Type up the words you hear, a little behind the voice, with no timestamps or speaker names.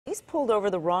He's pulled over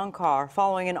the wrong car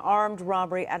following an armed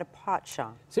robbery at a pot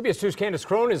shop. CBS 2's Kandiss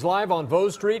Crone is live on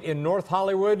Vaux Street in North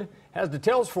Hollywood. Has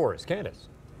details for us. Kandiss.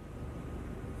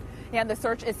 Yeah, and the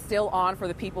search is still on for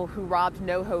the people who robbed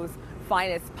NoHo's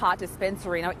finest pot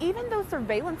dispensary. Now, even though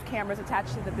surveillance cameras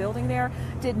attached to the building there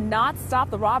did not stop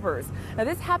the robbers. Now,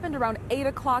 this happened around 8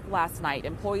 o'clock last night.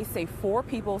 Employees say 4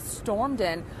 people stormed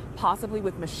in, possibly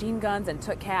with machine guns, and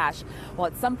took cash. Well,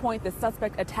 at some point, the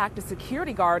suspect attacked a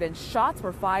security guard and shots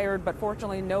were fired, but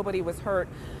fortunately, nobody was hurt.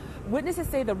 Witnesses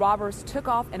say the robbers took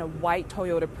off in a white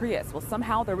Toyota Prius. Well,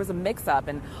 somehow there was a mix-up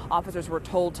and officers were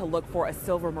told to look for a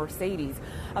silver Mercedes.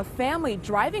 A family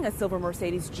driving a silver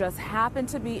Mercedes just happened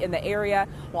to be in the area.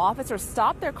 Well, officers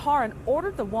stopped their car and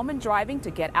ordered the woman driving to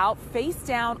get out face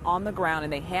down on the ground,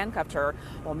 and they handcuffed her.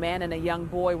 Well, a man and a young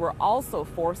boy were also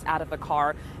forced out of the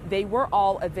car. They were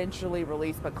all eventually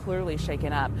released, but clearly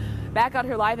shaken up. Back out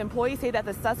here live, employees say that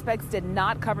the suspects did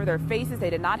not cover their faces.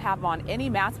 They did not have on any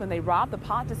masks when they robbed the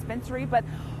pot dispensary, but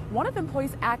one of the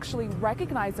employees actually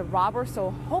recognized the robber.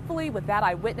 So hopefully with that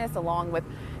eyewitness, along with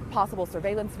possible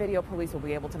surveillance video, police will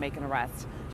be able to make an arrest.